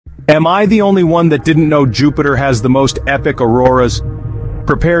Am I the only one that didn't know Jupiter has the most epic auroras?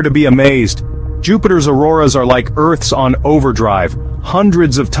 Prepare to be amazed. Jupiter's auroras are like Earth's on overdrive,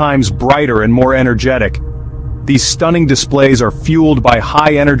 hundreds of times brighter and more energetic. These stunning displays are fueled by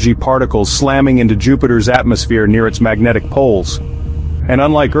high-energy particles slamming into Jupiter's atmosphere near its magnetic poles. And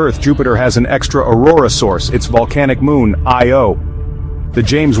unlike Earth, Jupiter has an extra aurora source, its volcanic moon, Io. The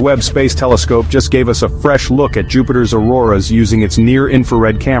James Webb Space Telescope just gave us a fresh look at Jupiter's auroras using its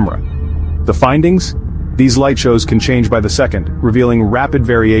near-infrared camera. The findings? These light shows can change by the second, revealing rapid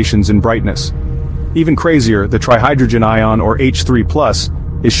variations in brightness. Even crazier, the trihydrogen ion, or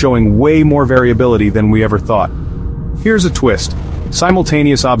H3+, is showing way more variability than we ever thought. Here's a twist.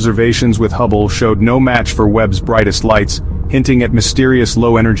 Simultaneous observations with Hubble showed no match for Webb's brightest lights, hinting at mysterious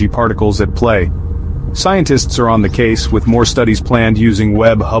low-energy particles at play. Scientists are on the case, with more studies planned using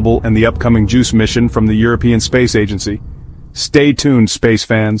Webb, Hubble, and the upcoming JUICE mission from the European Space Agency. Stay tuned, space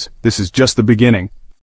fans. This is just the beginning.